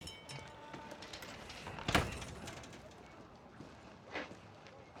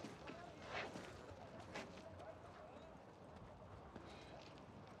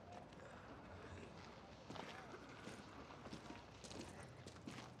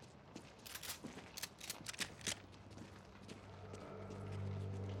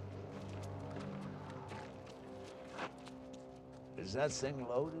Is that thing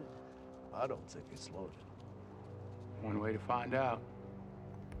loaded? I don't think it's loaded. One way to find out.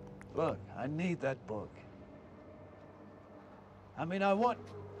 Look, I need that book. I mean, I want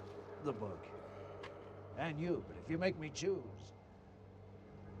the book. And you, but if you make me choose,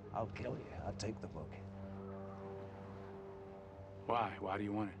 I'll kill you. I'll take the book. Why? Why do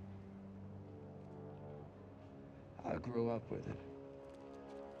you want it? I grew up with it.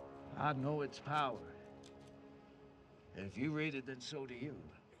 I know its power. And if you read it, then so do you.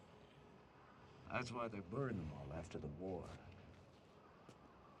 That's why they burned them all after the war.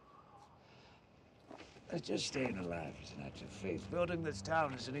 Just staying alive is an act of faith. Building this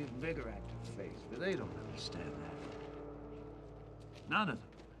town is an even bigger act of faith, but they don't understand that. None of them.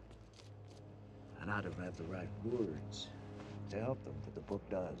 And I don't have the right words to help them, but the book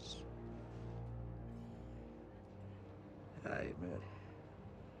does. I admit,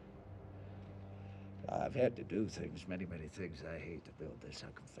 I've had to do things, many things I hate to build this,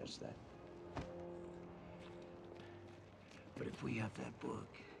 I confess that. But if we have that book,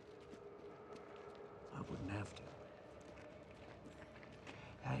 I wouldn't have to.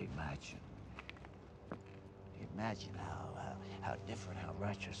 Imagine how different, how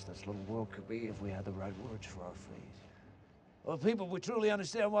righteous this little world could be if we had the right words for our faith. Well, people would truly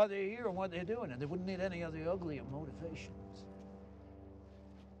understand why they're here and what they're doing, and they wouldn't need any of the uglier motivations.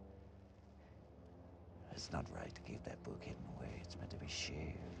 It's not right to keep that book hidden away. It's meant to be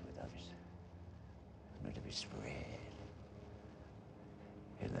shared with others. It's meant to be spread.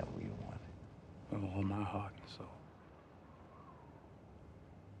 Is that what you want? With all my heart and soul.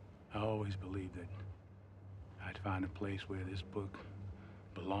 I always believed that I'd find a place where this book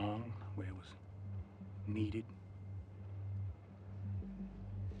belonged, where it was needed.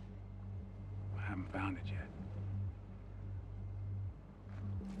 I haven't found it yet.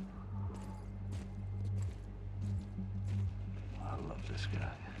 I love this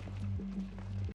guy.